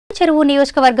పటాన్చెరువు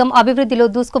నియోజకవర్గం అభివృద్ధిలో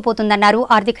దూసుకుపోతుందన్నారు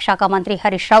ఆర్థిక శాఖ మంత్రి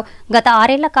హరీష్ రావు. గత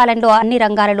 6 ఏళ్ల కాలంలో అన్ని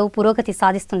రంగాలలో పురోగతి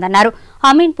సాధిస్తుందన్నారు.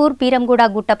 అమీన్పూర్ బీరంగూడ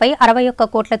గుట్టపై 61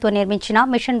 కోట్లతో నిర్మించిన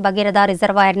మిషన్ భగీరథ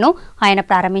రిజర్వాయర్ను ఆయన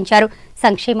ప్రారంభించారు.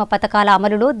 సంక్షేమ పథకాల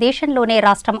అమలులో దేశంలోనే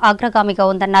రాష్ట్రం అగ్రగామిగా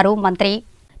ఉందన్నారు మంత్రి.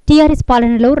 టీఆర్ఎస్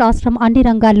పాలనలో రాష్ట్రం అన్ని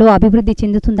రంగాల్లో అభివృద్ధి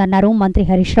చెందుతుందన్నారు మంత్రి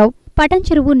హరీష్ రావు.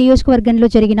 పటాన్చెరువు నియోజకవర్గంలో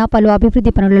జరిగిన పలు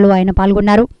అభివృద్ధి పనులలో ఆయన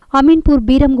పాల్గొన్నారు. అమీన్పూర్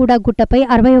బీరంగూడ గుట్టపై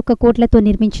 61 కోట్లతో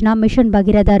నిర్మించిన మిషన్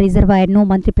భగీరథ రిజర్వాయర్ను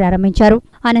మంత్రి ప్రారంభించారు.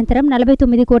 అనంతరం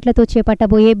 49 కోట్లతో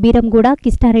చేపట్టబోయే బీరంగూడ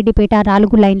కిష్టారెడ్డిపేట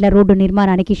 4 లైన్ల రోడ్డు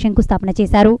నిర్మాణానికి శంకుస్థాపన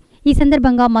చేశారు. ఈ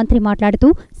సందర్భంగా మంత్రి మాట్లాడుతూ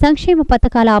సంక్షేమ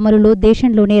పథకాల అమలులో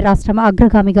దేశంలోనే రాష్ట్రం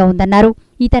అగ్రగామిగా ఉందన్నారు.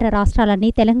 ఇతర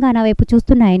రాష్ట్రాలన్నీ తెలంగాణ వైపు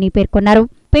చూస్తున్నాయని పేర్కొన్నారు.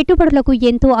 పెట్టుబడులకు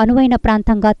ఎంతో అనువైన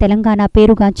ప్రాంతంగా తెలంగాణ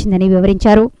పేరుగాంచిందని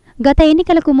వివరించారు. గత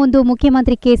ఎన్నికలకు ముందు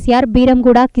ముఖ్యమంత్రి కేసీఆర్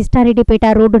బీరంగూడ కిష్టారెడ్డిపేట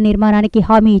రోడ్డు నిర్మాణానికి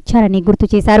హామీ ఇచ్చారని గుర్తు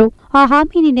చేశారు. ఆ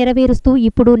హామీని నెరవేరుస్తూ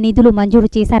ఇప్పుడు నిధులు మంజూరు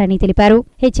చేశారని తెలిపారు.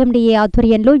 హెచ్ఎండీఏ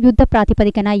ఆధ్వర్యంలో యుద్ధ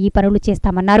ప్రాతిపదికన ఈ పనులు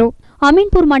చేస్తామన్నారు.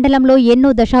 అమీన్పూర్ మండలంలో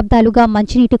ఎన్నో దశాబ్దాలుగా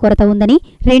మంచినీటి కొరత ఉందని,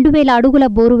 2000 అడుగుల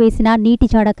బోరు వేసినా నీటి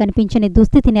జాడ కనిపించని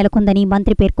దుస్థితి నెలకొందని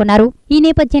మంత్రి పేర్కొన్నారు. ఈ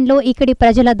నేపథ్యంలో ఇక్కడి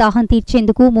ప్రజల దాహం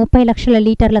తీర్చేందుకు 30 లక్షల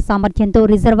లీటర్ల సామర్థ్యంతో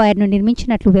రిజర్వాయర్ను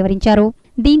నిర్మించినట్లు వివరించారు.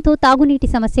 దీంతో తాగునీటి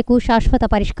సమస్యకు శాశ్వత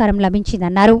పరిష్కారం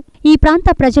లభించిందన్నారు. ఈ ప్రాంత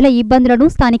ప్రజల ఇబ్బందులను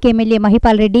స్థానిక ఎమ్మెల్యే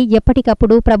మహిపాల్ రెడ్డి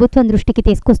ఎప్పటికప్పుడు ప్రభుత్వం దృష్టికి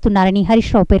తీసుకొస్తున్నారని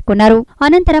హరీష్ రావు పేర్కొన్నారు.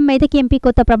 అనంతరం మెదక్ ఎంపీ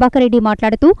కొత్త ప్రభాకర్ రెడ్డి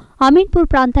మాట్లాడుతూ అమీన్పూర్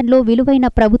ప్రాంతంలో విలువైన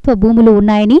ప్రభుత్వ భూములు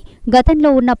ఉన్నాయని,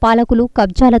 గతంలో ఉన్న పాలకులు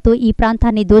కబ్జాలతో ఈ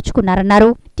ప్రాంతాన్ని దోచుకున్నారన్నారు.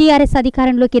 టీఆర్ఎస్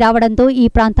అధికారంలోకి రావడంతో ఈ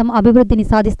ప్రాంతం అభివృద్ధిని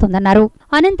సాధిస్తోందన్నారు.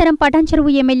 అనంతరం పటాన్చెరువు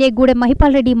ఎమ్మెల్యే గూడెం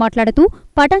మహిపాల్ రెడ్డి మాట్లాడుతూ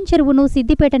పటాన్చెరువును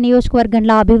సిద్దిపేట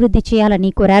నియోజకవర్గంలా అభివృద్ధి చేయాలని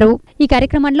కోరారు. ఈ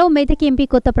కార్యక్రమంలో మెదక్ ఎంపీ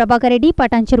కొత్త ప్రభాకర్ రెడ్డి,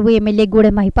 పటాన్చెరువు ఎమ్మెల్యే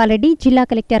గూడెం మహిపాల్ రెడ్డి, జిల్లా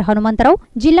కలెక్టర్ హనుమంతరావు,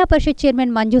 జిల్లా పరిషత్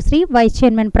chairman Manjushree, vice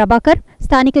chairman Prabhakar,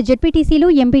 స్థానిక జెడ్పీటీసీలు,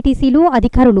 ఎంపీటీసీలు,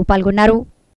 అధికారులు పాల్గొన్నారు.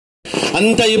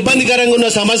 అంత ఇబ్బందికరంగా ఉన్న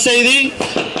సమస్య ఇది.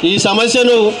 ఈ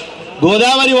సమస్యను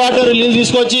గోదావరి వాటర్ నీళ్ళు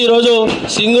తీసుకొచ్చి ఈరోజు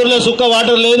సింగూరులో సుక్క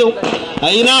వాటర్ లేదు.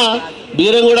 అయినా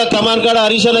బీరంగూడ కమాన్ కాడ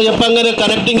హరీషాల చెప్పంగానే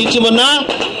కనెక్టింగ్ ఇచ్చి మొన్న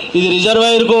ఇది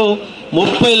రిజర్వాయర్కు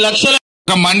 30 లక్షల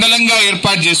మండలంగా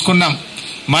ఏర్పాటు చేసుకున్నాం.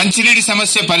 మంచినీటి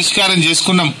సమస్య పరిష్కారం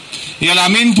చేసుకున్నాం. ఇలా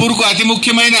అమీన్పూర్కు అతి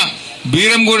ముఖ్యమైన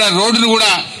బీరంగూడ రోడ్డును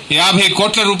కూడా 50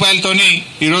 కోట్ల రూపాయలతోని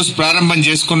ఈరోజు ప్రారంభం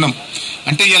చేసుకున్నాం.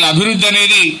 అంటే ఇలా అభివృద్ధి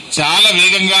అనేది చాలా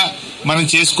వేగంగా మనం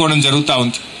చేసుకోవడం జరుగుతూ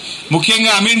ఉంది.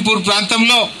 ముఖ్యంగా అమీన్పూర్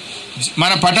ప్రాంతంలో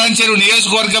మన పటాన్చెరు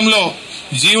నియోజకవర్గంలో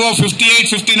జీవో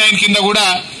 58-59 కింద కూడా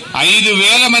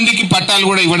 5,000 మందికి పట్టాలు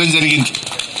కూడా ఇవ్వడం జరిగింది.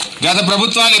 గత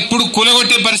ప్రభుత్వాలు ఎప్పుడు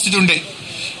కూలగొట్టే పరిస్థితి ఉండే.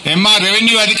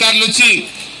 రెవెన్యూ అధికారులు వచ్చి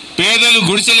పేదలు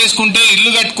గుడిసెలేసుకుంటే, ఇల్లు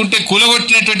కట్టుకుంటే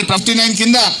కూలగొట్టినటువంటి 59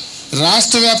 కింద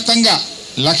రాష్ట్ర వ్యాప్తంగా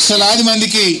లక్షలాది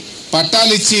మందికి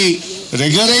పట్టాలు ఇచ్చి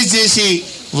రెగ్యులరైజ్ చేసి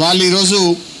వాళ్ళు ఈరోజు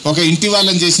ఒక ఇంటి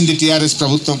వాళ్ళని చేసింది టీఆర్ఎస్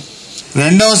ప్రభుత్వం.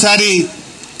 రెండవసారి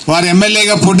వారు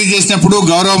ఎమ్మెల్యేగా పోటీ చేసినప్పుడు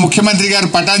గౌరవ ముఖ్యమంత్రి గారు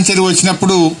పటాన్చెరువు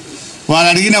వచ్చినప్పుడు వారు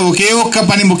అడిగిన ఒకే ఒక్క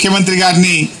పని ముఖ్యమంత్రి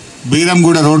గారిని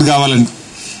బీరంగూడ రోడ్ కావాలని.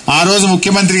 ఆ రోజు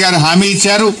ముఖ్యమంత్రి గారు హామీ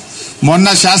ఇచ్చారు. మొన్న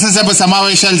శాసనసభ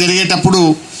సమావేశాలు జరిగేటప్పుడు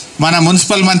మన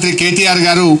మున్సిపల్ మంత్రి కేటీఆర్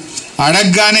గారు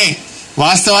అడగగానే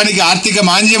వాస్తవానికి ఆర్థిక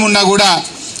మాంద్యం ఉన్నా కూడా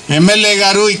ఎమ్మెల్యే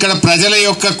గారు ఇక్కడ ప్రజల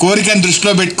యొక్క కోరికను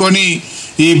దృష్టిలో పెట్టుకొని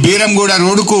ఈ బీరంగూడ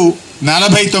రోడ్డుకు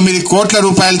 49 కోట్ల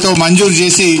రూపాయలతో మంజూరు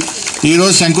చేసి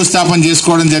ఈరోజు శంకుస్థాపన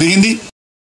చేసుకోవడం జరిగింది.